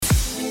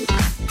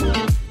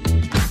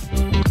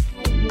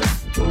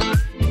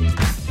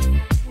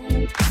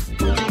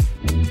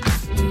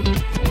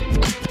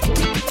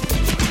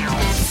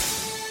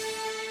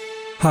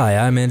Hi,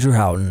 I'm Andrew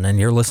Houghton, and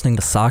you're listening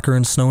to Soccer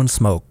and Snow and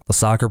Smoke, the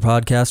soccer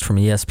podcast from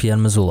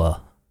ESPN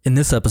Missoula. In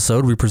this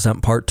episode, we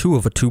present part 2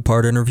 of a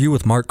 2-part interview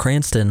with Mark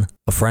Cranston,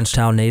 a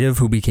Frenchtown native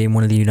who became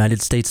one of the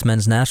United States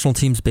men's national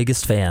team's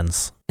biggest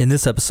fans. In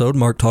this episode,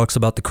 Mark talks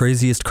about the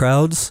craziest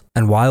crowds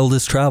and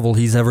wildest travel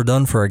he's ever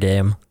done for a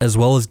game, as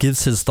well as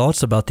gives his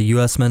thoughts about the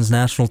U.S. men's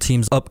national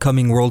team's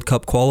upcoming World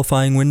Cup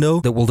qualifying window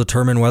that will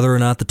determine whether or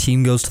not the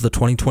team goes to the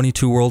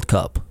 2022 World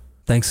Cup.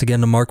 Thanks again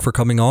to Mark for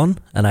coming on,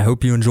 and I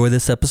hope you enjoy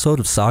this episode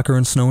of Soccer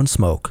and Snow and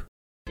Smoke.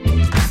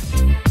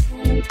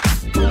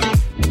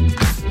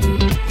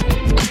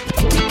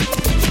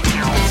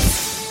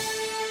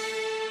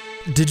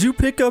 Did you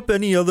pick up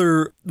any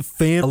other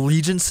fan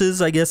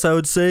allegiances, I guess I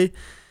would say,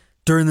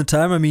 during the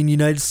time? I mean,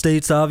 United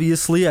States,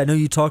 obviously. I know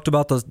you talked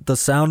about the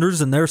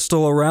Sounders, and they're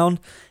still around.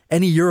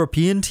 Any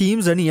European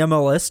teams, any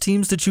MLS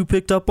teams that you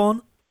picked up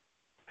on?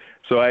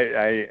 So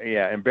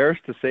I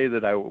embarrassed to say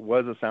that I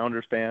was a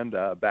Sounders fan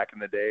back in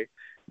the day.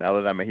 Now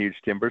that I'm a huge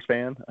Timbers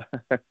fan,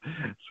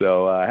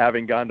 so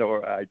having gone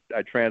to,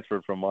 I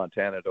transferred from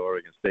Montana to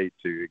Oregon State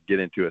to get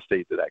into a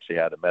state that actually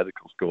had a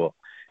medical school,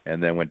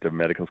 and then went to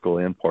medical school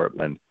in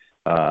Portland.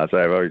 So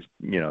I've always,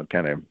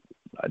 kind of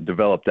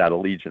developed that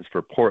allegiance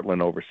for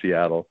Portland over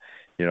Seattle,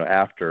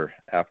 after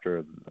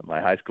my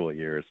high school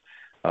years.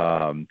 So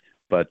I'm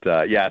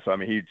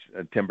a huge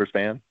Timbers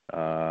fan.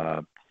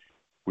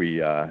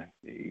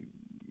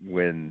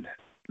 When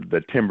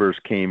the Timbers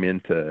came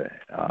into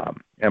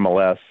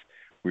MLS,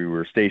 we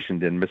were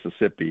stationed in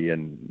Mississippi,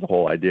 and the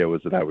whole idea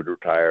was that I would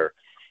retire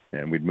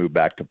and we'd move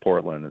back to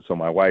Portland. And so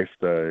my wife,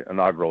 the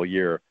inaugural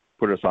year,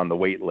 put us on the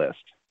wait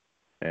list.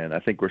 And I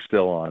think we're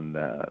still on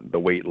the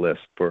wait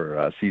list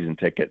for season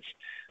tickets.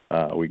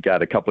 We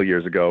got a couple of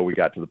years ago, we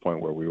got to the point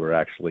where we were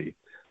actually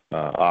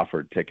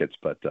offered tickets,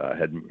 but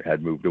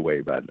had moved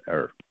away,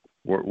 or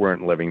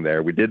weren't living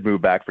there. We did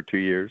move back for 2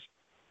 years.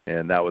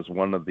 And that was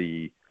one of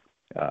the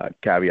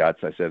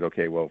caveats. I said,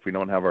 okay, well, if we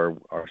don't have our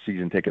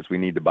season tickets, we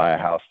need to buy a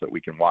house that we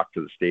can walk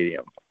to the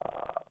stadium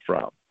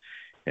from.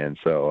 And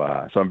so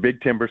I'm a big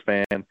Timbers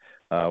fan.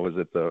 Was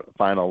at the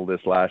final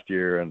this last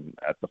year and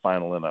at the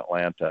final in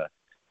Atlanta,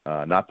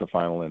 not the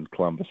final in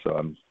Columbus. So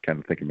I'm kind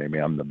of thinking maybe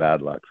I'm the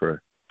bad luck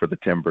for the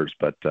Timbers.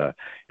 But,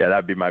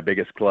 that'd be my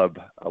biggest club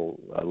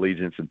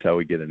allegiance until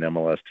we get an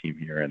MLS team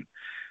here in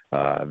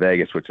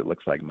Vegas, which it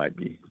looks like might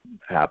be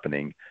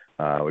happening.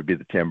 Would be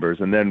the Timbers.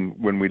 And then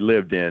when we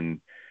lived in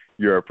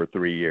Europe for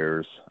 3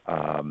 years,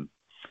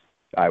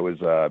 I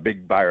was a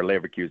big Bayer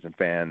Leverkusen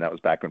fan. That was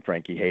back when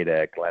Frankie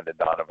Haydek, Landon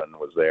Donovan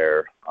was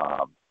there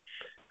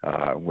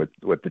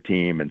with the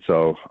team. And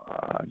so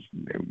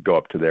go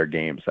up to their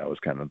games. That was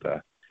kind of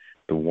the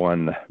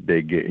one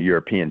big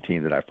European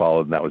team that I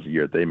followed, and that was the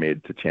year they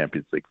made the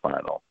Champions League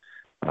final.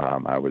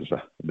 I was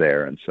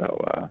there. And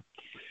so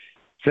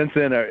since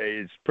then,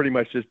 it's pretty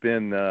much just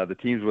been the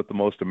teams with the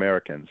most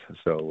Americans.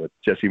 So with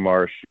Jesse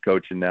Marsh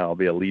coaching now, I'll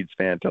be a Leeds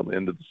fan till the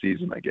end of the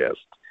season, I guess,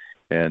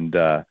 and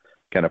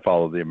kind of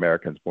follow the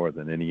Americans more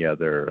than any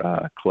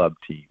other club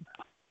team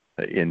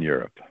in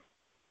Europe.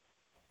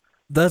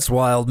 That's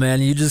wild,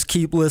 man. You just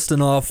keep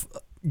listing off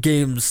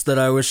games that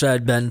I wish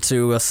I'd been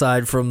to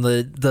aside from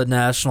the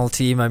national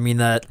team. I mean,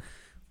 that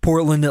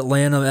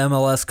Portland-Atlanta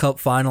MLS Cup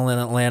final in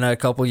Atlanta a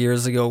couple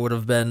years ago would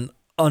have been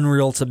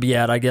unreal to be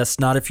at, I guess,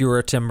 not if you were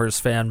a Timbers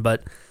fan,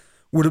 but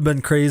would have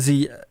been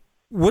crazy.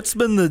 What's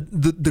been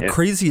the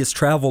craziest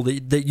travel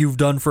that you've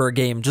done for a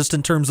game, just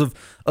in terms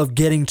of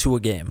getting to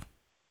a game?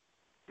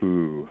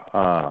 And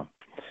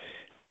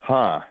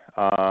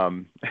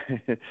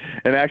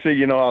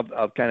actually,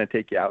 I'll kind of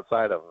take you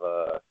outside of,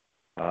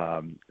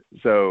 kind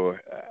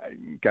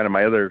of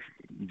my other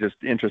just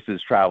interest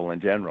is travel in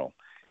general.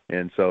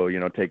 And so,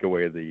 take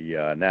away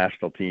the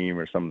national team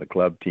or some of the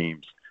club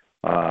teams.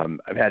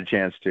 I've had a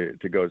chance to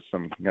go to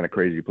some kind of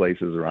crazy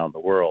places around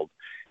the world.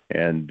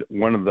 And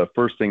one of the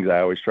first things I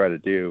always try to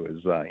do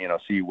is,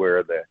 see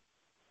where the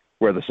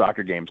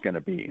soccer game's going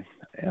to be.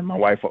 And my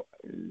wife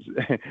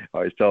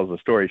always tells the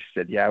story. She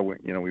said,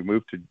 we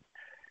moved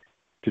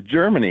to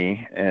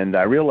Germany, and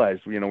I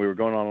realized, we were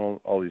going on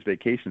all these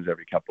vacations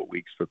every couple of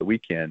weeks for the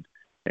weekend.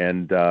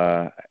 And,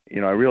 I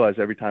realized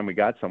every time we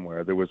got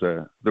somewhere, there was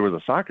a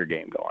soccer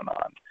game going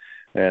on.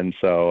 And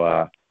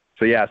so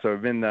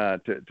I've been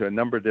to a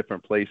number of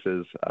different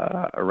places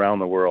around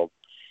the world,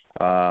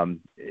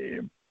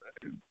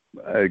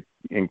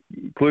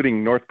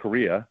 including North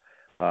Korea,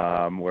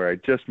 where I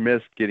just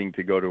missed getting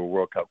to go to a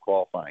World Cup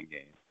qualifying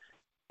game.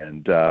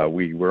 And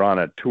we were on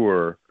a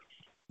tour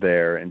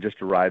there and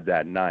just arrived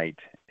that night.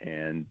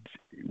 And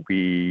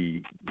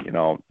we,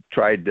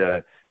 tried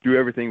to do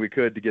everything we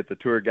could to get the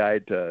tour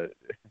guide to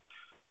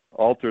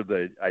alter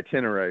the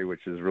itinerary,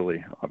 which is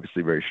really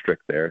obviously very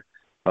strict there.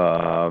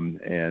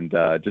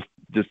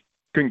 Just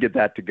couldn't get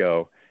that to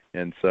go.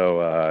 And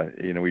so,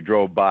 we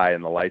drove by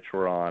and the lights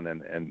were on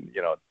and,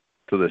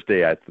 to this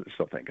day, I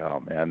still think, oh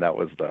man, that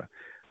was the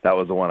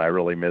one I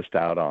really missed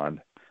out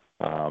on.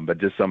 But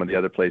just some of the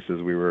other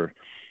places we were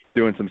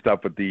doing some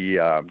stuff with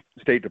the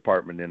State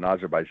Department in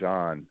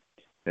Azerbaijan,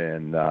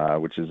 and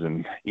which is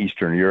in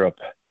Eastern Europe.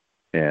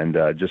 and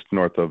just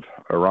north of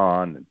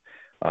Iran,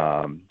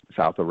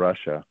 south of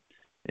Russia,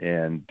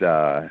 and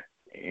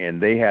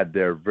they had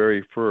their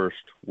very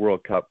first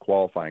World Cup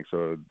qualifying.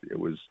 So it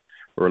was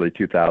early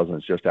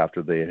 2000s, just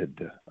after they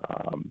had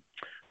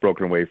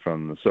broken away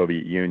from the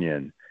Soviet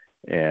Union,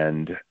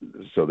 and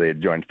so they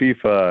had joined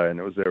FIFA, and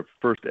it was their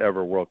first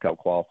ever World Cup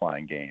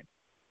qualifying game.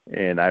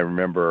 And I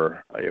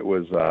remember it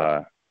was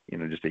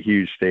just a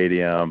huge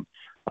stadium.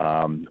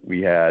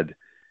 We had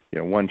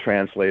one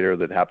translator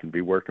that happened to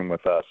be working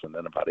with us, and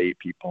then about 8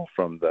 people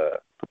from the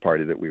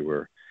party that we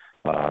were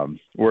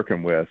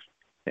working with.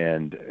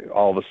 And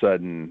all of a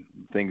sudden,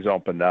 things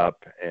opened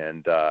up,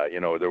 and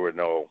there were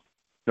no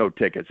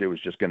tickets. It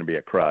was just going to be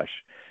a crush.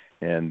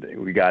 And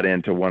we got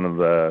into one of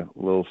the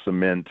little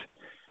cement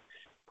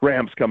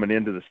ramps coming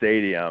into the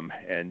stadium,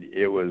 and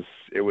it was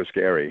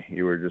scary.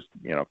 You were just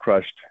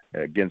crushed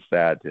against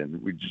that,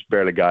 and we just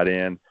barely got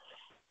in,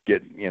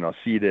 get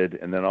seated,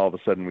 and then all of a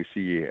sudden we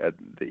see at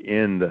the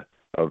end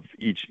of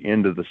each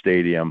end of the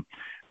stadium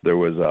there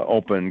was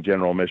open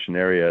general admission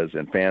areas,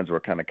 and fans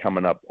were kind of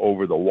coming up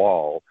over the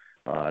wall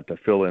to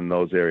fill in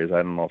those areas.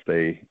 I don't know if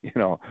they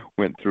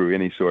went through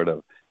any sort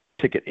of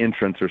ticket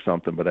entrance or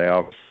something, but they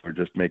obviously were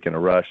just making a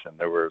rush, and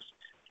there was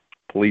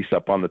police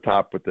up on the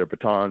top with their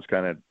batons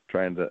kind of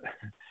trying to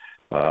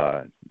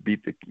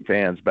beat the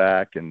fans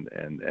back,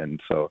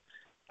 and so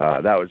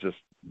that was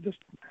just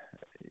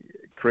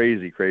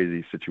crazy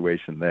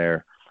situation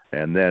there.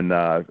 And then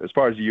as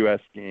far as the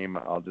U.S. game,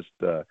 I'll just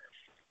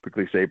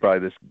quickly say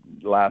probably this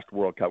last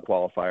World Cup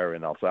qualifier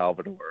in El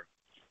Salvador.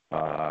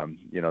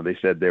 They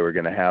said they were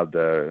going to have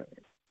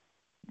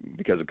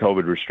because of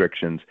COVID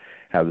restrictions,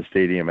 have the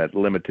stadium at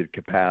limited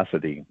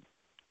capacity.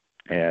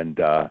 And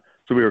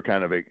so we were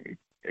kind of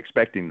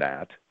expecting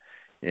that.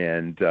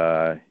 And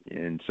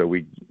so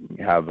we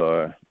have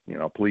a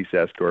police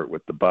escort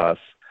with the bus,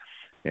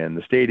 and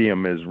the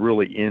stadium is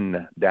really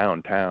in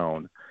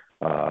downtown,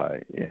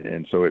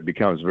 and so it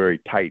becomes very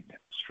tight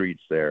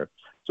streets there.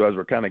 So as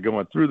we're kind of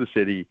going through the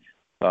city,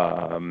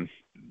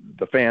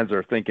 the fans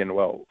are thinking,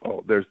 well,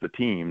 there's the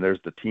team,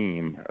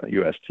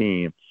 U.S.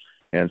 team.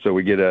 And so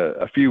we get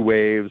a few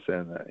waves,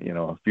 and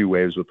a few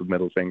waves with the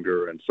middle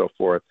finger and so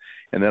forth.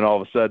 And then all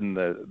of a sudden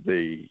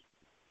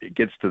it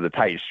gets to the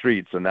tight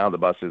streets, and now the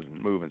bus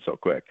isn't moving so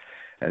quick.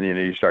 And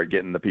you start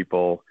getting the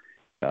people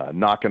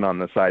knocking on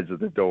the sides of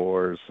the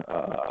doors,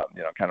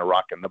 kind of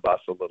rocking the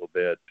bus a little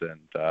bit.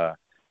 And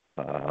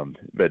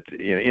but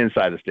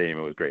inside the stadium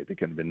it was great. They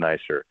couldn't have been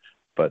nicer.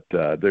 But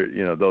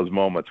there, those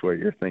moments where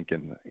you're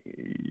thinking,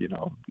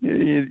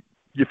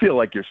 you feel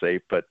like you're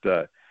safe, but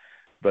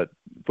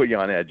put you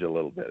on edge a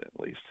little bit at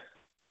least.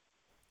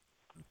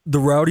 The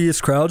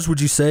rowdiest crowds, would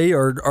you say,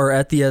 are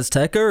at the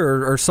Azteca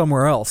or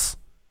somewhere else?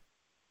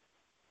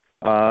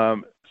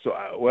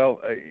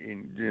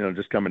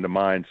 Just coming to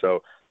mind.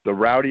 So the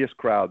rowdiest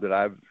crowd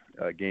that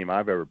game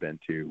I've ever been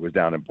to was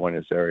down in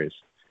Buenos Aires.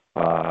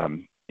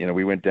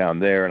 We went down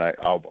there, and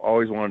I've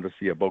always wanted to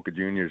see a Boca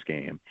Juniors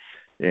game.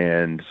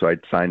 And so I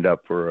signed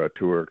up for a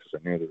tour because I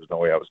knew there was no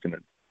way I was going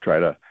to try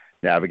to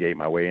navigate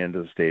my way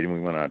into the stadium. We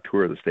went on a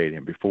tour of the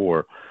stadium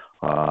before.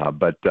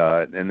 And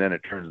then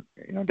it turns,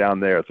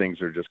 down there,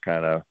 things are just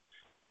kind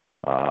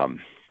of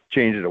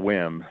change at a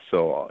whim.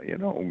 So,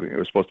 it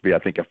was supposed to be, I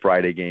think, a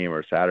Friday game or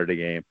a Saturday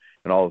game.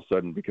 And all of a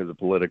sudden, because of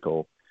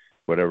political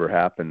whatever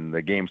happened,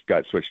 the games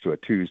got switched to a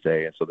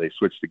Tuesday. And so they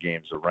switched the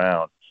games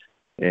around.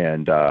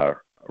 And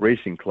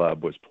Racing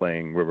Club was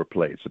playing River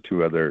Plate, so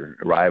 2 other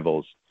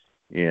rivals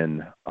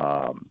in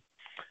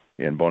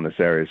Buenos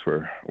Aires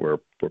were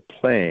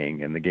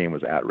playing, and the game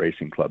was at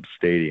Racing Club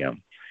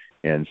Stadium.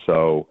 And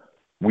so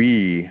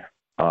we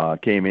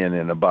came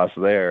in a bus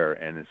there,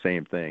 and the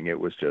same thing. It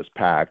was just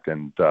packed,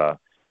 and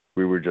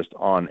we were just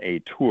on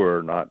a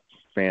tour, not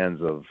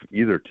fans of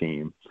either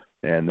team.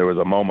 And there was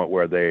a moment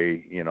where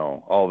they,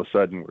 all of a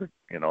sudden,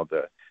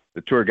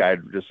 the tour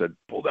guide just said,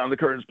 pull down the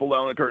curtains,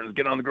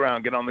 get on the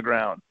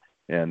ground.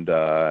 And,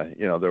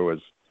 there was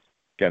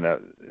kind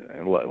of a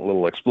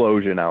little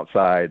explosion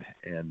outside,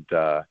 and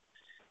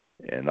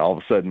all of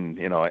a sudden,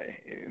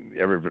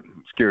 every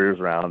security was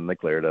around, and they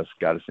cleared us,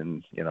 got us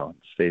in,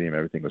 stadium,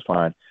 everything was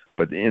fine.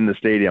 But in the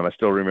stadium, I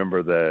still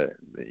remember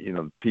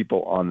the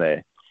people on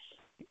the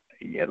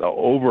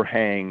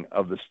overhang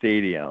of the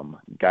stadium.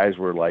 Guys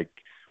were like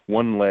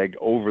one leg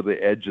over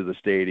the edge of the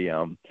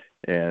stadium,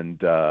 and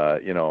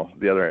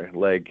the other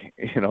leg,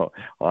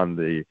 on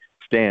the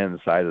stand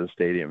side of the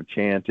stadium,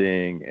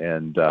 chanting,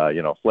 and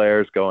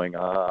flares going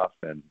off,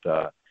 and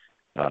so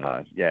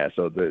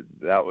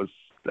that was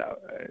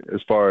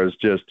as far as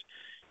just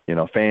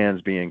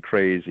fans being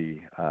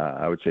crazy.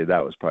 I would say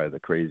that was probably the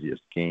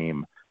craziest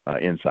game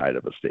inside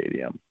of a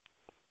stadium.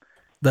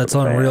 That's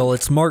unreal. Fans.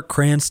 It's Mark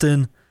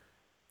Cranston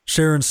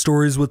sharing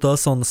stories with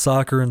us on the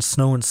Soccer and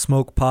Snow and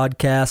Smoke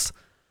podcast.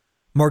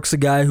 Mark's a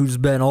guy who's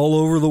been all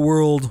over the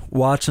world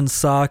watching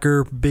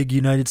soccer, big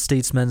United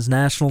States men's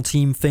national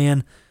team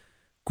fan.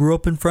 Grew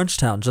up in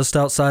Frenchtown, just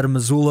outside of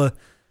Missoula,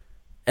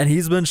 and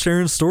he's been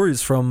sharing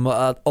stories from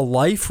a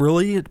life,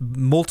 really,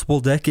 multiple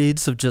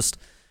decades of just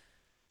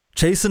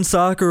chasing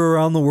soccer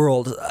around the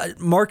world.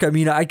 Mark, I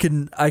mean, I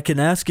can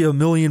ask you a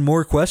million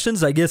more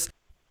questions. I guess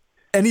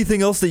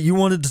anything else that you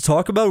wanted to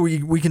talk about?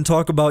 We can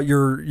talk about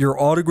your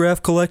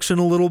autograph collection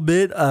a little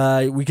bit.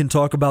 We can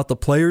talk about the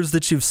players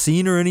that you've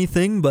seen or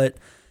anything, but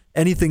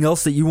anything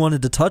else that you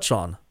wanted to touch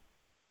on?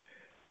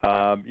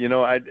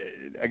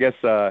 I guess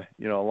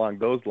along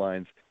those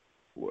lines,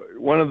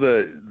 one of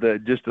the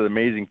just the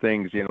amazing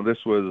things,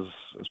 this was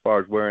as far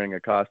as wearing a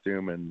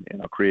costume and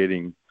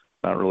creating,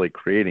 not really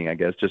creating, I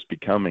guess, just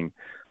becoming,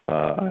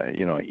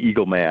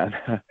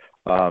 Eagleman.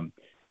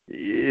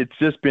 It's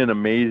just been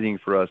amazing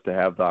for us to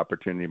have the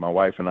opportunity, my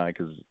wife and I,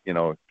 because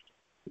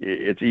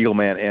it's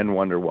Eagleman and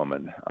Wonder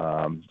Woman.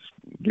 Just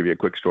give you a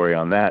quick story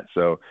on that.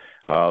 So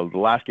the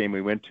last game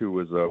we went to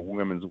was a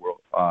women's world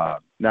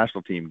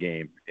national team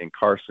game in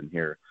Carson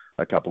here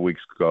a couple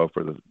weeks ago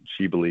for the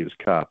She Believes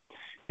Cup.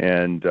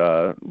 And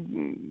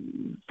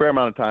fair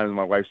amount of times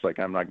my wife's like,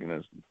 I'm not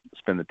going to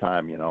spend the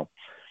time,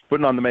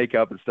 putting on the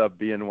makeup and stuff,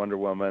 being Wonder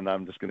Woman.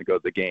 I'm just going to go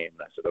to the game.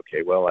 And I said,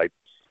 okay, well, I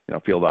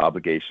feel the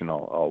obligation.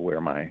 I'll wear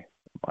my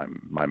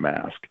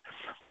mask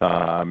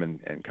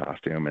and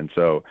costume. And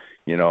so,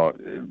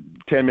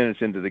 10 minutes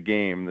into the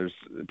game, there's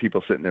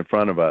people sitting in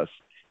front of us.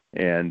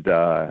 And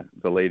the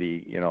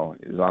lady,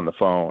 is on the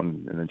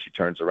phone, and then she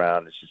turns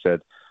around and she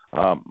said,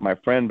 my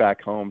friend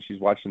back home, she's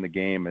watching the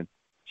game, and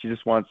she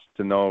just wants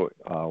to know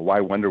why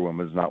Wonder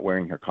Woman is not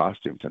wearing her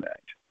costume tonight.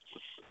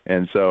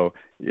 And so,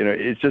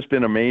 it's just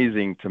been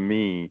amazing to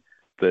me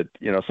that,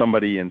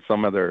 somebody in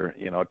some other,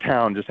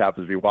 town just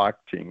happens to be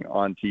watching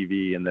on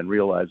TV and then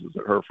realizes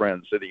that her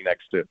friend's sitting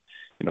next to,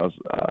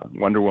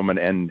 Wonder Woman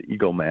and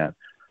Eagleman.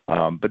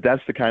 But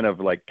that's the kind of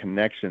like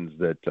connections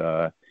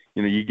that,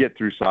 you get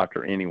through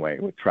soccer anyway,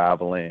 with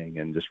traveling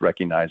and just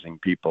recognizing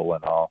people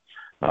and all.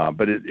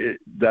 But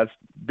that's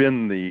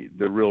been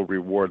the real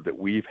reward that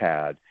we've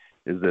had,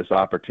 is this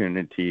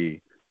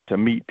opportunity to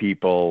meet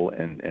people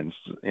and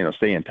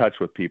stay in touch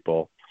with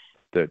people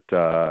that,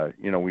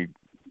 we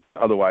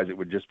otherwise it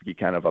would just be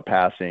kind of a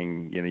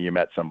passing, you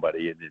met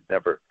somebody and it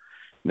never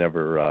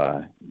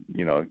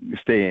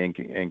stay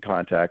in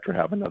contact or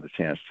have another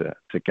chance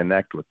to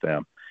connect with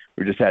them.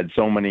 We just had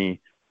so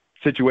many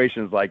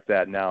situations like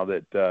that now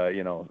that,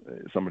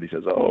 somebody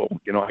says, oh,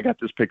 I got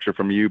this picture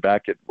from you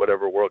back at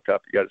whatever World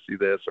Cup, you got to see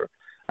this, or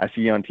I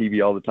see you on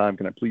TV all the time.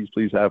 Can I please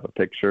have a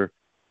picture?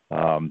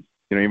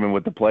 Even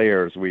with the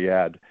players, we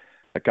had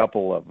a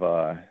couple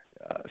of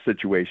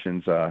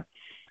situations.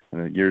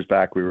 Years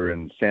back, we were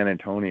in San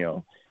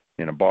Antonio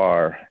in a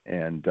bar,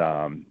 and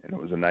it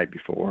was the night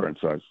before, and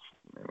so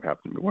I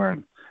happened to be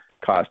wearing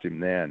a costume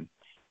then.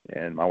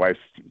 And my wife's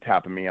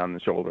tapping me on the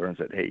shoulder and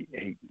said,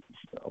 hey,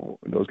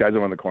 those guys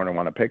over in the corner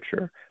want a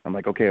picture. I'm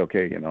like, okay, I'm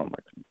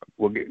like,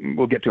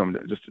 we'll get to them.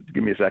 Just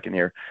give me a second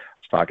here. I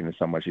was talking to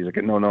someone. She's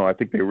like, no, I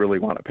think they really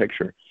want a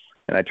picture.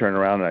 And I turned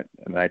around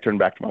and I turned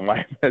back to my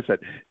wife and I said,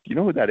 do you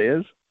know who that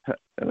is?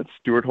 That's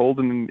Stuart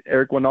Holden and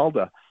Eric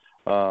Winalda.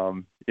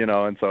 And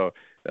so,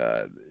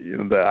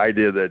 the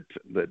idea that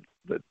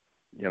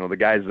the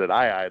guys that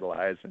I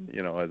idolize and,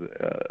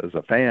 as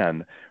a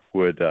fan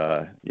would,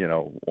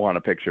 want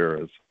a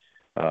picture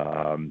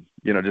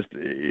just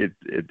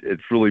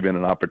it's really been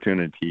an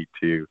opportunity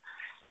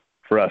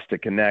for us to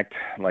connect,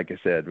 like I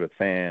said, with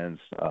fans,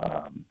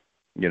 a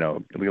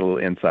little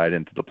insight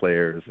into the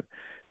players,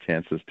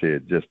 chances to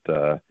just,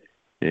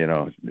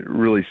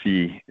 really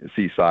see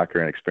soccer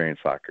and experience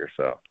soccer.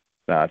 So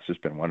it's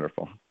just been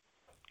wonderful.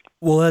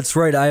 Well, that's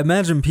right. I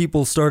imagine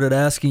people started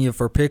asking you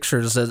for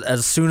pictures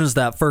as soon as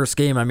that first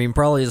game. I mean,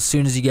 probably as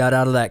soon as you got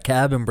out of that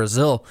cab in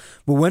Brazil.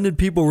 But when did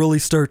people really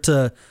start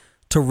to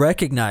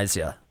recognize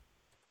you?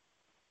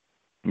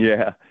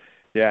 Yeah,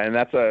 and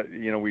that's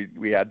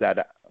we had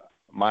that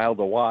mile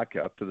to walk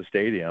up to the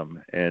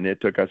stadium, and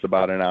it took us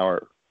about an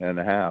hour and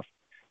a half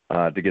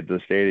to get to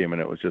the stadium,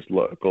 and it was just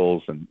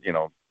locals and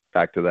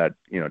back to that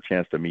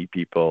chance to meet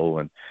people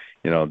and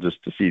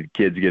just to see the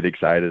kids get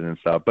excited and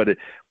stuff. But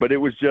it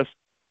was just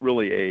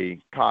really a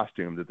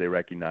costume that they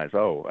recognized,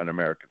 an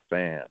American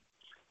fan.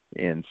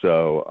 And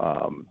so,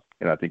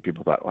 I think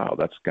people thought, wow,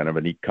 that's kind of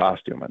a neat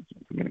costume. I'm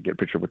going to get a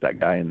picture with that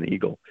guy in the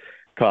Eagle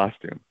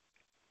costume.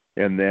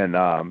 And then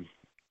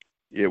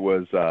it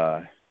was,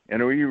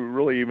 and we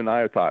really, even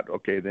I thought,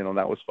 okay,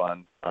 that was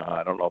fun.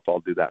 I don't know if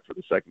I'll do that for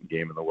the second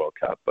game in the World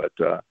Cup, but,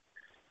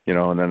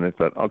 and then they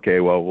thought, okay,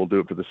 well, we'll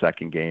do it for the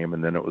second game.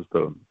 And then it was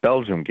the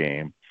Belgium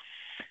game.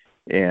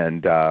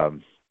 And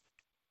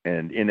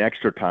in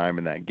extra time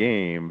in that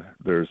game,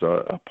 there's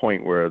a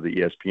point where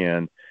the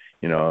ESPN,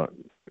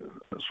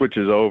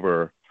 switches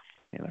over,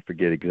 and I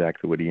forget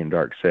exactly what Ian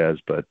Dark says,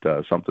 but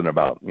something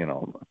about,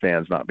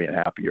 fans not being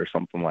happy or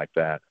something like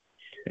that.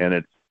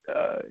 And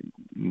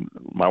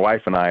my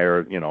wife and I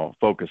are,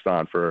 focused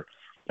on for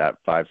that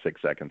 5-6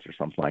 seconds or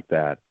something like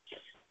that.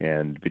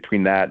 And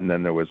between that and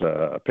then there was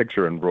a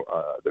picture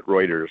that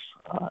Reuters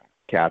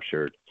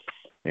captured,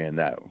 and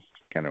that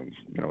kind of,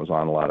 was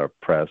on a lot of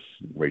press,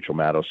 Rachel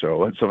Maddow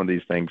show and some of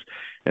these things.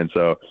 And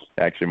so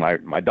actually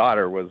my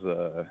daughter was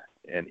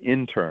an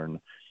intern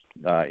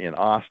in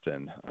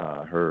Austin,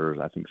 her,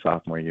 I think,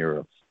 sophomore year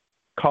of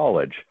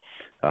college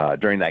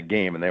during that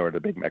game, and they were at a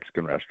big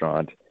Mexican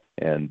restaurant.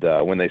 And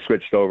when they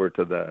switched over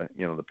to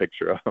the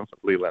picture of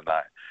Leela and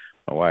I,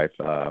 my wife,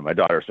 my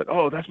daughter said,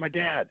 "Oh, that's my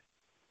dad."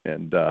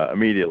 And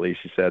immediately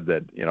she said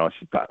that,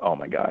 she thought, "Oh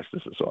my gosh,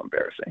 this is so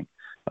embarrassing.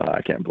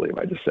 I can't believe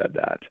I just said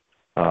that."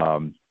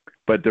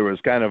 But there was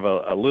kind of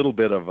a little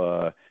bit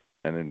of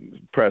and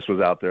then press was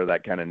out there,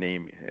 that kind of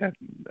name,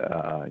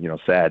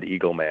 sad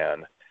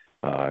Eagleman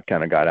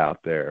kind of got out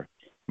there.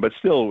 But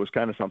still, it was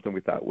kind of something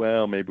we thought,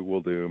 well, maybe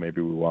we'll do,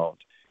 maybe we won't.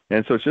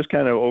 And so it's just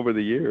kind of over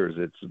the years,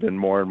 it's been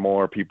more and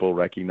more people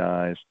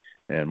recognize,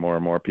 and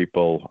more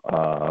people,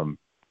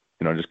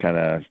 just kind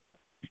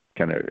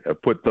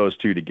of put those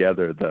two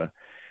together, the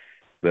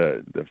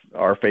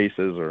our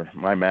faces, or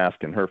my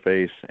mask and her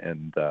face,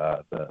 and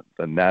the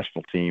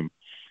national team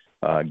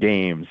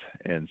games.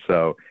 And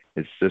so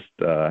it's just,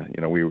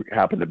 we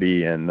happen to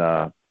be in,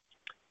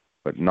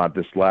 but not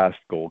this last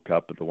Gold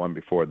Cup, but the one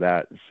before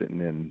that,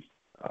 sitting in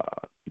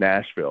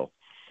Nashville.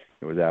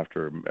 It was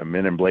after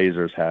Men in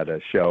Blazers had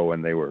a show,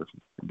 and they were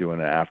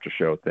doing an after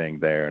show thing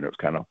there, and it was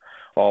kind of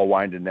all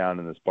winding down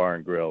in this bar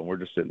and grill, and we're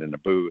just sitting in the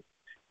booth,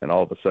 and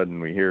all of a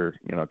sudden we hear,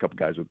 a couple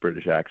guys with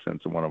British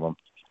accents, and one of them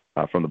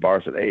from the bar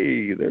said,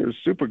 "Hey, there's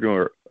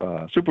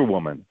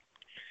Superwoman."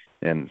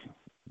 And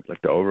I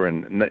looked over,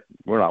 and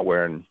we're not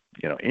wearing,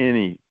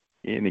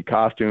 any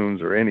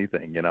costumes or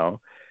anything,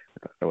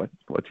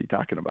 What's he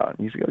talking about?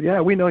 And he goes, "Yeah,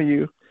 we know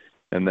you."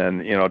 And then,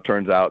 it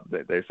turns out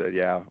that they said,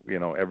 "Yeah,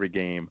 every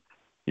game,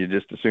 you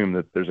just assume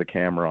that there's a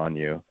camera on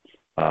you."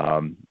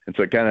 And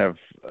so it kind of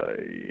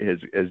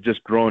has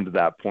just grown to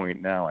that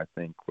point now, I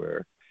think,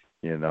 where,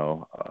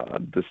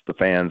 the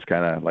fans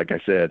kind of, like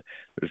I said,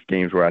 there's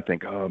games where I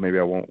think, oh, maybe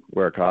I won't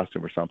wear a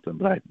costume or something,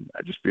 but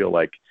I just feel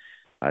like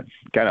I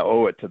kind of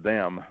owe it to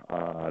them.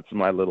 It's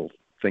my little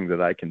thing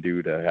that I can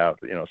do to have,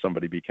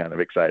 somebody be kind of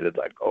excited,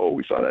 like, "Oh,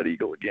 we saw that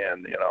Eagle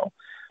again,"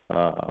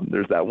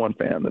 There's that one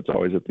fan that's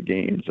always at the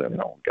games, and,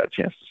 got a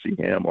chance to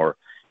see him. Or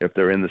if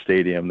they're in the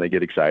stadium, they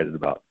get excited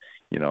about,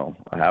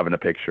 having a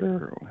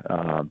picture.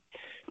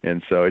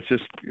 And so it's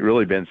just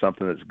really been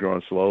something that's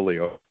grown slowly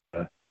over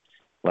the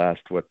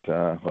last, we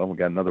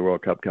got another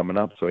World Cup coming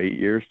up, so 8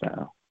 years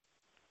now.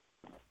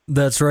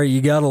 That's right.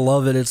 You got to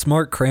love it. It's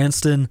Mark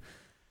Cranston,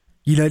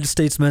 United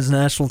States men's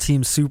national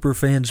team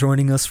superfan,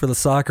 joining us for the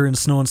Soccer and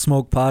Snow and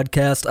Smoke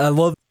podcast. I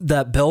love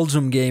that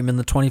Belgium game in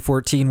the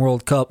 2014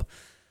 World Cup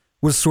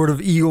was sort of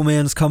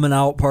Eagleman's coming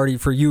out party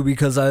for you,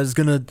 because I was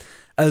gonna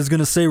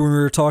say, when we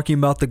were talking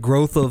about the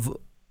growth of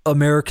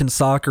American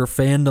soccer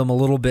fandom a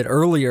little bit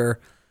earlier,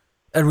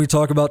 and we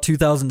talk about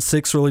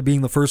 2006 really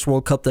being the first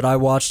World Cup that I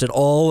watched at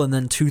all, and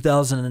then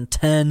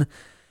 2010,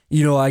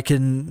 I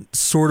can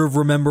sort of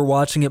remember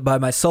watching it by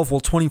myself. Well,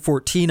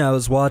 2014, I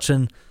was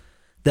watching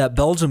that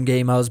Belgium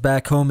game. I was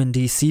back home in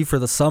D.C. for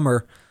the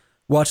summer,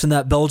 watching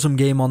that Belgium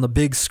game on the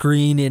big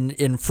screen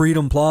in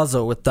Freedom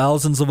Plaza with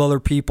thousands of other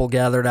people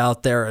gathered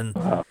out there, and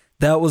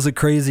that was a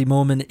crazy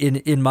moment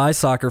in my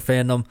soccer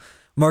fandom.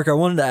 Mark, I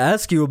wanted to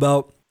ask you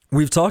about,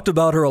 we've talked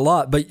about her a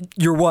lot, but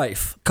your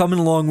wife coming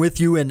along with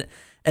you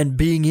and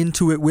being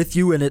into it with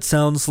you, and it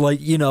sounds like,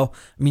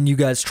 you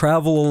guys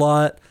travel a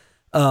lot,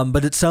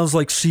 but it sounds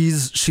like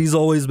she's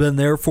always been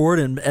there for it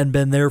and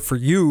been there for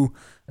you.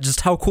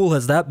 Just how cool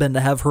has that been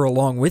to have her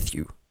along with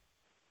you?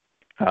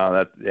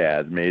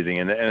 It's amazing.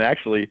 And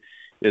actually,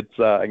 it's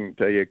I can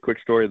tell you a quick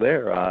story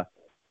there.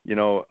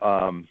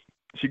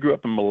 She grew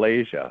up in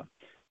Malaysia,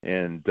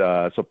 and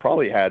so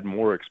probably had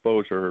more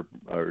exposure,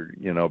 or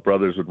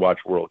brothers would watch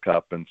World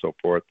Cup and so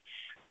forth,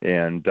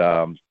 and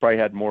probably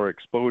had more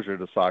exposure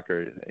to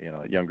soccer,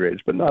 at younger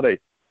age, but not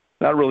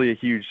really a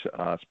huge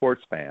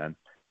sports fan.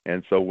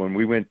 And so when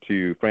we went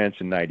to France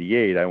in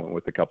 '98, I went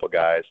with a couple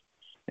guys.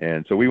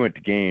 And so we went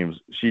to games.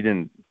 She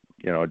didn't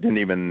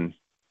even,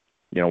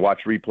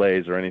 watch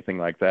replays or anything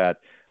like that.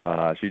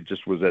 She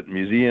just was at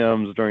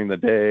museums during the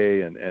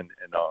day and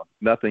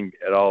nothing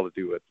at all to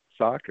do with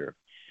soccer.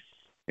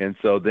 And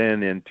so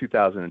then in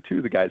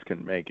 2002, the guys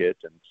couldn't make it.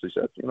 And she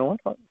said, "You know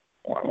what?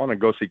 I want to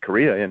go see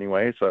Korea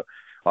anyway, so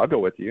I'll go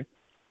with you."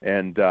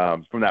 And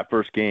from that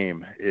first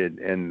game,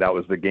 and that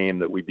was the game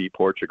that we beat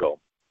Portugal.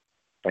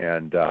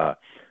 And,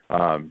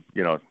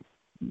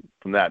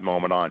 from that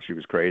moment on, she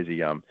was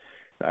crazy.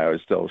 I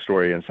always tell a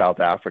story in South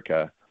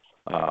Africa.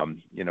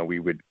 We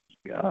would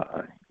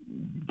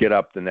get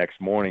up the next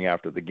morning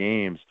after the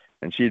games,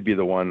 and she'd be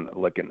the one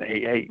looking,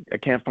 hey, I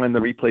can't find the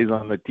replays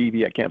on the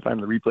TV.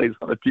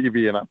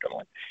 And I'm kind of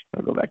like,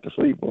 I'll go back to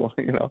sleep. Well,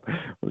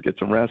 we'll get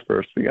some rest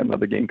first. We got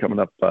another game coming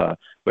up.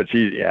 But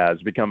she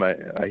has become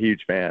a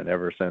huge fan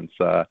ever since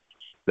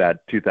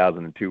that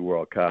 2002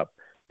 World Cup.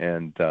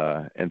 And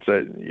so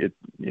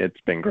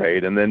it's been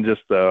great. And then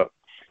just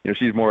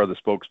she's more of the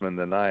spokesman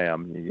than I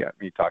am. You got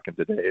me talking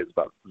today is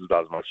about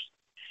as much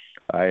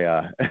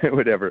I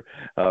would ever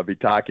be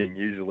talking.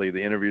 Usually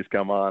the interviews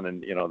come on,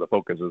 and the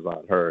focus is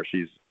on her.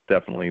 She's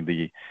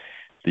definitely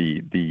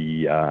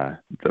the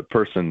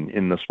person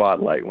in the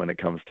spotlight when it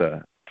comes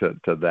to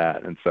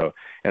that. And so,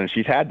 and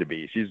she's had to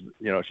be. She's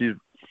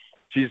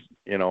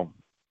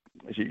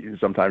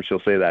sometimes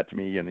she'll say that to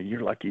me,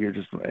 you're lucky you're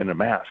just in a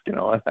mask, and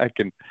I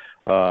can,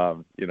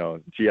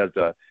 she has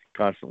to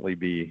constantly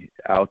be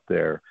out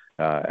there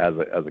as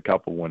a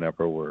couple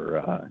whenever we're,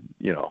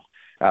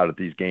 out at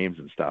these games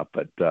and stuff.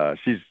 But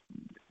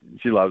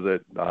she loves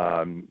it,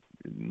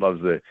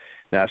 loves the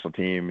national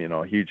team,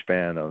 a huge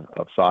fan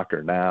of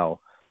soccer now,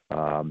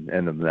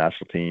 and of the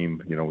national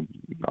team,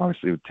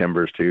 obviously with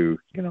Timbers too,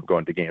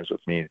 going to games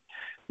with me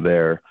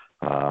there.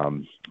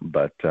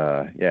 But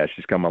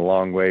she's come a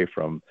long way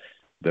from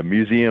the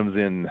museums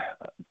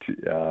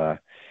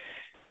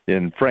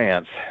in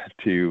France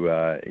to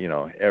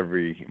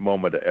every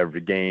moment of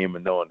every game,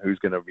 and knowing who's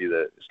going to be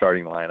the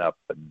starting lineup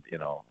and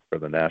for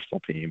the national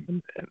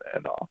team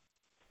and all.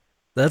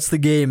 That's the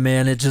game,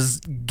 man. It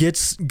just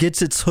gets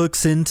its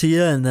hooks into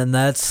you, and then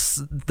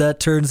that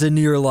turns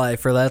into your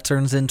life, or that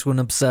turns into an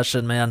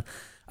obsession, man.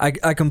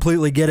 I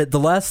completely get it. The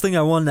last thing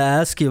I wanted to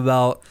ask you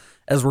about,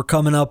 as we're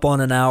coming up on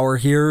an hour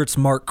here, it's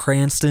Mark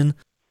Cranston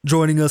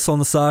joining us on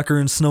the Soccer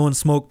and Snow and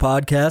Smoke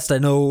podcast. I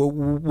know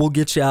we'll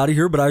get you out of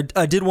here, but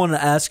I did want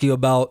to ask you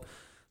about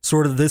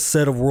sort of this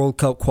set of World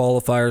Cup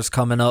qualifiers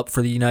coming up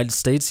for the United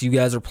States. You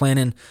guys are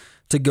planning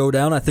to go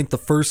down. I think the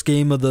first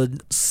game of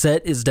the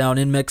set is down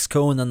in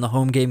Mexico, and then the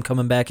home game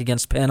coming back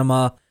against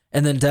Panama,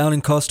 and then down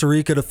in Costa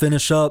Rica to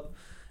finish up.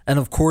 And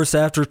of course,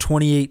 after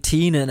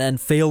 2018 and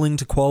failing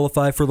to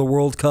qualify for the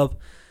World Cup,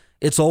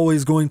 it's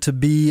always going to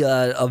be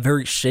a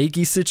very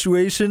shaky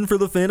situation for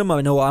the Phantom.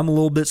 I know I'm a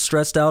little bit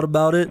stressed out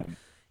about it,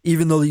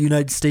 even though the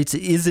United States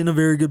is in a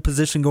very good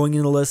position going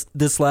into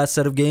this last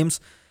set of games.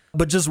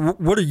 But just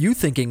what are you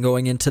thinking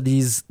going into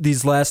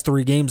these last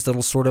three games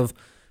that'll sort of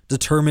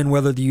determine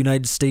whether the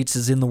United States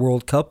is in the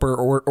World Cup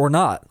or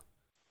not?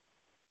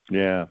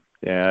 Yeah.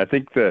 I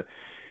think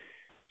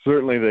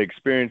certainly the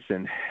experience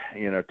in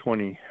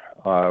 20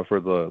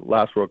 for the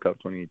last World Cup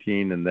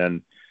 2018, and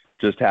then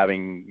just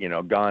having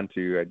gone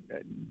to,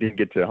 I didn't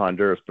get to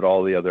Honduras, but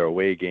all the other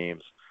away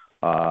games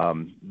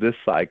this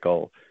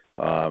cycle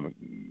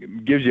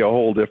gives you a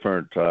whole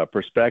different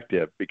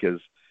perspective, because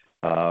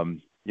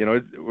we're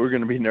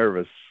going to be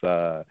nervous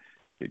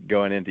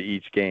going into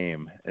each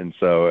game, and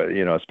so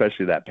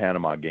especially that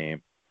Panama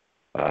game.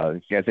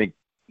 I think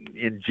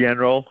in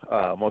general,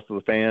 most of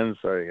the fans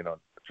are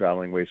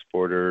traveling way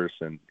supporters,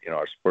 and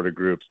our supporter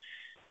groups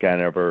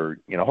kind of are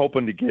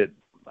hoping to get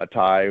a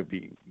tie.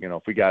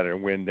 If we got a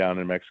win down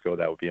in Mexico,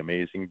 that would be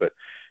amazing. But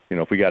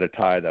if we got a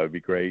tie, that would be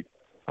great.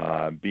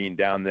 Being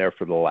down there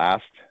for the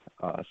last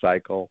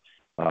cycle,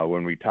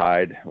 when we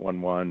tied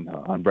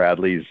 1-1 on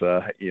Bradley's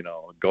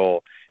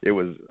goal, it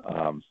was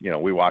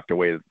we walked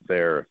away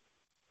there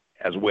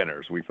as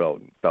winners. We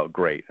felt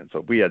great, and so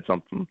if we had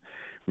something,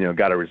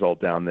 got a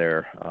result down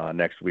there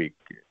next week,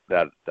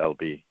 that'll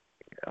be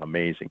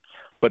amazing.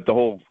 But the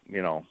whole,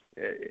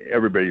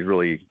 everybody's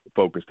really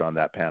focused on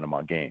that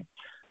Panama game.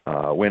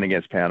 Win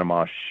against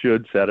Panama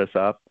should set us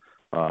up,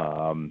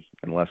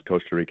 unless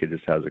Costa Rica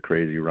just has a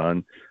crazy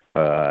run.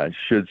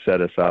 Should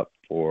set us up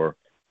for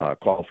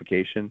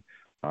qualification.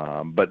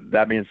 But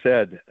that being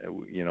said,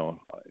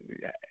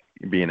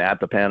 being at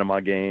the Panama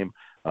game,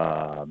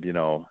 at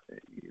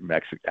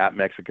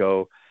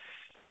Mexico,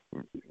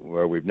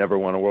 where we've never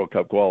won a World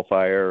Cup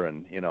qualifier,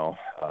 and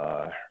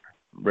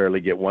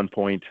rarely get 1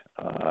 point.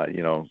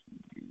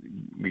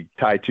 We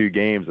tie two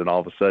games and all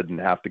of a sudden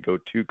have to go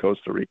to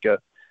Costa Rica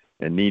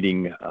and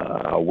needing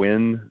a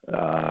win.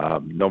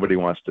 Nobody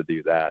wants to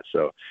do that.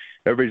 So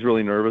everybody's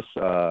really nervous.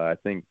 I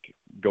think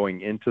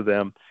going into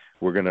them,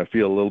 we're going to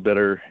feel a little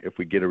better if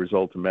we get a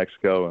result in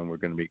Mexico, and we're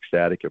going to be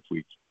ecstatic if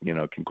we,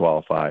 can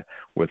qualify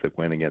with a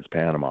win against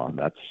Panama. And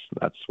that's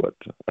what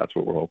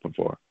we're hoping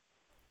for.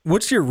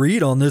 What's your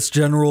read on this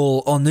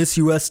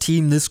U.S.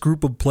 team, this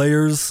group of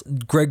players?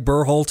 Greg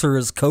Berhalter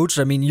as coach.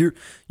 I mean,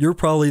 you're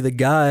probably the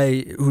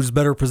guy who's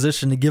better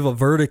positioned to give a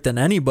verdict than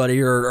anybody,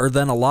 or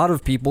than a lot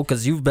of people,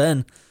 because you've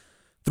been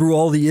through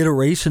all the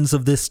iterations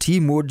of this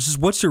team.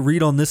 What's your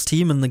read on this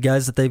team and the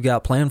guys that they've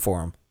got planned for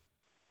them?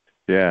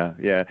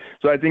 Yeah.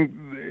 So I think,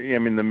 the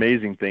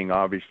amazing thing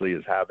obviously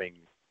is having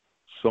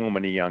so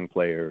many young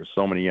players,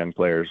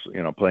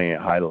 playing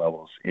at high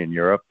levels in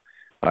Europe.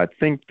 I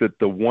think that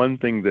the one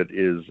thing that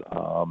is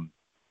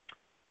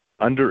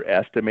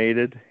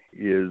underestimated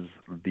is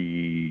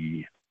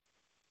the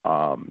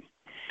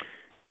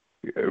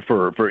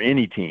for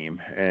any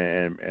team,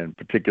 and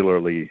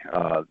particularly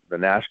the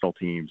national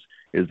teams,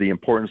 is the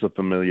importance of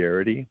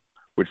familiarity,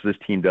 which this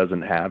team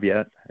doesn't have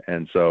yet.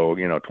 And so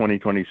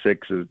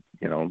 2026 is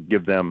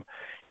give them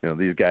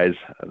these guys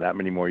that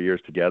many more years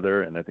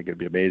together, and I think it'd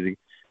be amazing.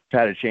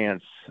 Had a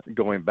chance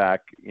going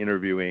back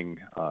interviewing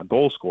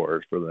goal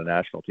scorers for the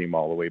national team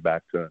all the way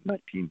back to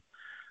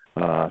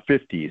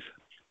 1950s,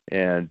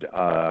 and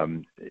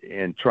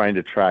trying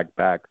to track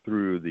back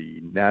through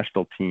the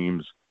national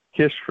team's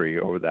history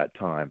over that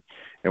time.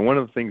 And one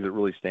of the things that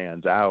really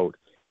stands out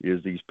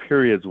is these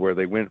periods where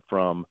they went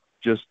from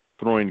just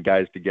throwing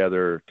guys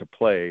together to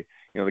play.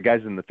 The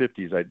guys in the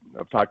 50s,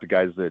 I've talked to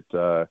guys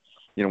that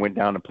went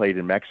down and played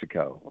in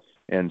Mexico.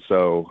 And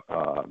so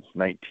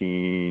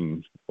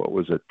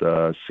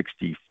the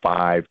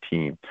 65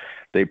 team.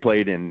 They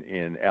played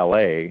in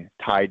LA,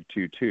 tied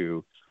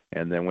 2-2,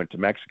 and then went to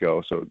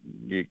Mexico. So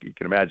you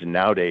can imagine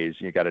nowadays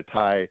you got to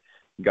tie,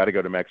 you got to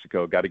go to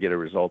Mexico, got to get a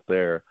result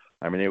there.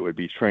 I mean, it would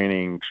be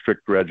training,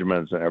 strict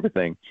regimens and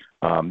everything.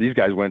 These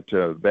guys went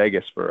to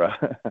Vegas for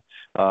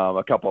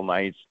a couple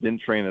nights,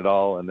 didn't train at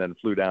all, and then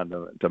flew down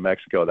to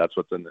Mexico. That's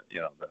what the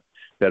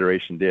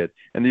federation did.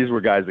 And these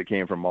were guys that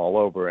came from all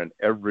over, and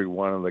every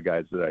one of the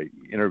guys that I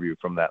interviewed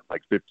from that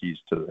like 50s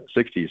to the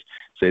 60s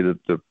say that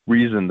the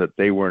reason that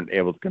they weren't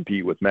able to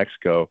compete with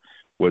Mexico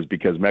was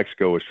because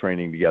Mexico was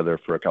training together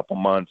for a couple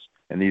months,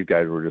 and these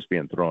guys were just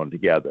being thrown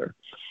together.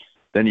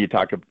 Then you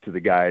talk to the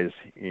guys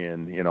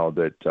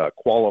that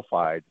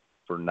qualified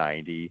for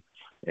 90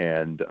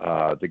 and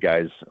the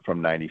guys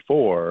from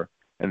 94.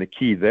 And the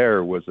key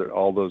there was that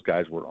all those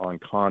guys were on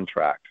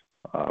contract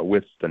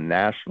with the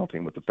national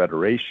team, with the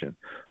federation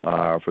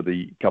for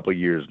the couple of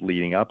years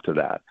leading up to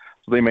that.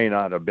 So they may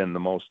not have been the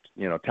most,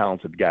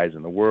 talented guys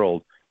in the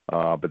world,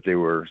 but they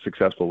were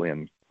successful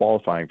in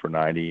qualifying for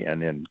 90 and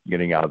then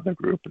getting out of the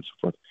group and so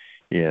forth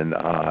in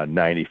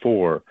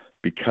 94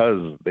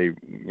 because they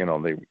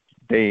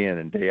day in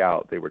and day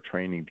out, they were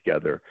training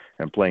together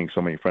and playing so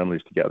many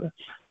friendlies together.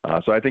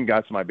 So I think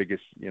that's my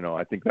biggest,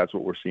 I think that's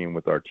what we're seeing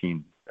with our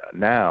team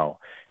now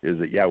is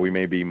that, yeah, we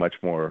may be much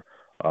more,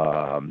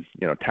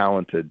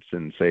 talented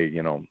than say,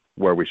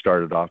 where we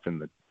started off in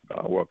the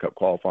World Cup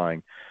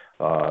qualifying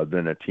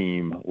than a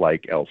team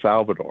like El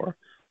Salvador.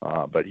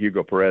 But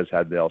Hugo Perez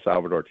had the El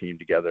Salvador team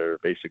together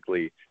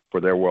basically for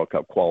their World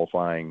Cup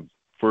qualifying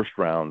first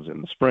rounds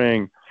in the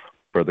spring,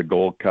 for the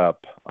Gold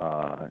Cup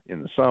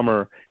in the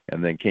summer,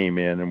 and then came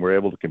in and were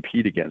able to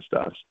compete against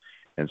us.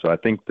 And so I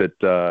think that,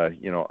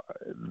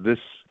 this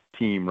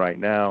team right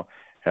now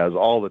has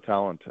all the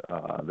talent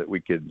that we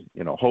could,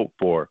 hope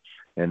for.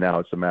 And now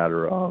it's a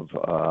matter of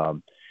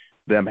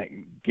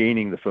them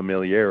gaining the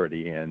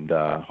familiarity, and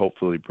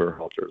hopefully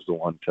Berhalter is the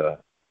one to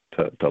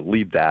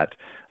lead that.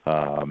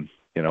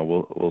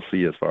 We'll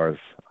see as far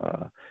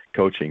as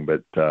coaching,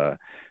 but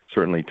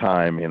certainly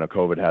time,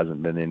 COVID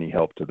hasn't been any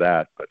help to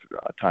that, but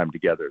time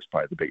together is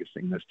probably the biggest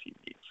thing this team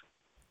needs.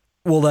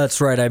 Well, that's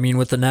right. I mean,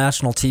 with the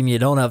national team, you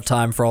don't have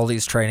time for all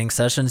these training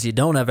sessions. You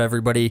don't have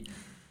everybody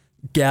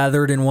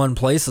gathered in one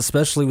place,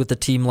 especially with a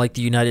team like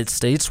the United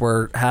States,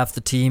 where half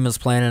the team is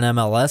playing in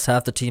MLS,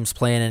 half the team's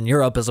playing in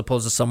Europe, as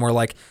opposed to somewhere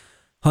like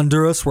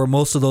Honduras, where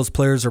most of those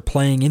players are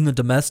playing in the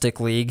domestic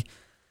league.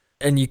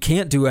 And you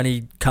can't do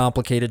any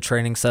complicated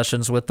training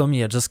sessions with them.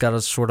 You just got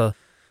to sort of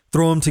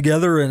throw them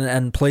together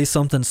and play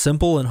something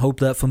simple and hope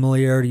that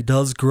familiarity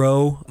does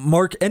grow.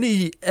 Mark,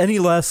 any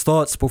last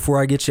thoughts before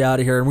I get you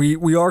out of here? And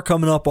we are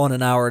coming up on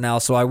an hour now,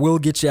 so I will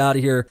get you out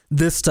of here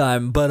this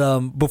time. But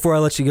before I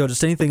let you go,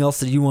 just anything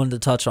else that you wanted to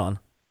touch on?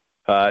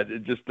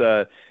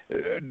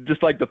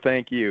 Just like to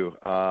thank you,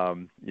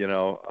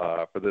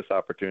 for this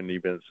opportunity.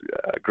 It's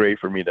great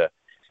for me to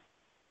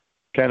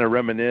kind of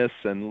reminisce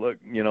and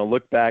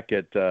look back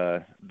at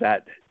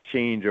that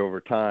change over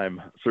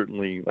time.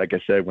 Certainly, like I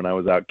said, when I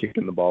was out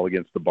kicking the ball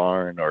against the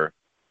barn, or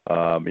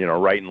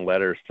writing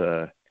letters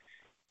to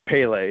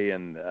Pele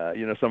and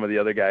some of the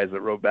other guys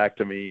that wrote back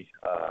to me.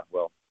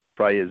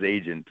 Probably his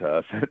agent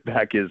sent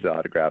back his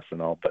autographs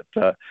and all. But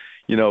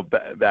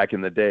back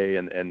in the day,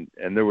 and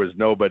there was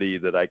nobody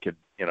that I could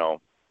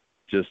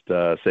just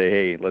say,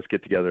 hey, let's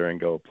get together and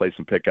go play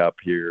some pickup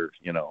here,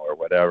 or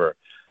whatever.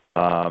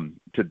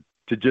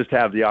 To just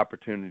have the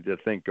opportunity to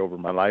think over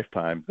my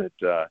lifetime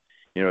that,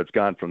 it's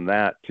gone from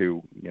that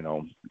to,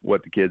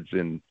 what the kids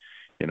in,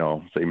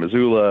 say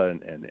Missoula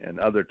and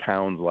other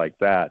towns like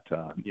that,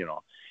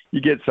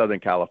 you get Southern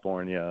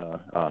California,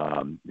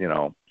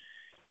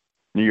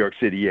 New York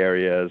City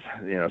areas,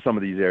 some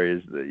of these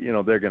areas,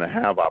 they're going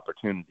to have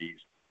opportunities.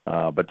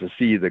 But to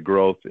see the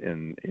growth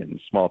in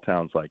small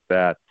towns like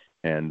that,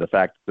 and the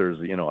fact that there's,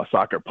 a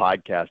soccer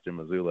podcast in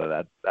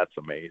Missoula, that's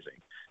amazing.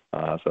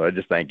 So I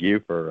just thank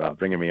you for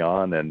bringing me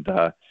on, and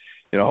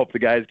hope the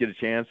guys get a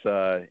chance.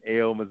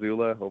 AO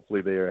Missoula,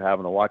 hopefully they are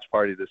having a watch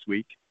party this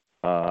week,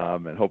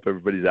 and hope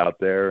everybody's out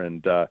there.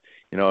 And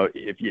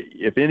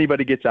if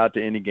anybody gets out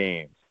to any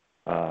games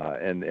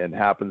and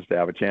happens to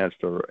have a chance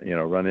to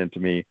run into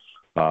me,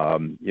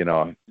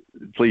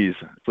 please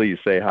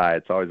say hi.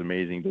 It's always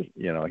amazing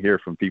to hear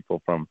from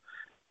people from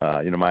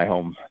my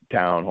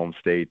hometown, home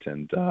state,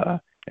 and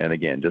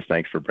again, just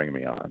thanks for bringing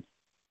me on.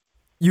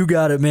 You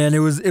got it, man. It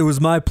was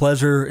my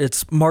pleasure.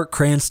 It's Mark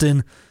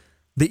Cranston,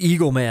 the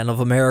Eagleman of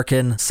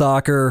American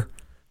soccer,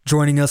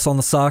 joining us on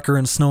the Soccer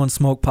and Snow and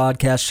Smoke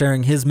podcast,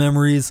 sharing his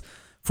memories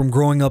from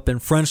growing up in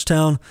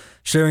Frenchtown,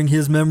 sharing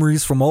his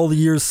memories from all the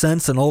years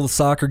since and all the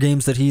soccer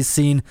games that he's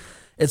seen.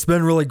 It's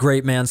been really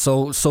great, man.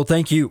 So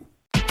thank you.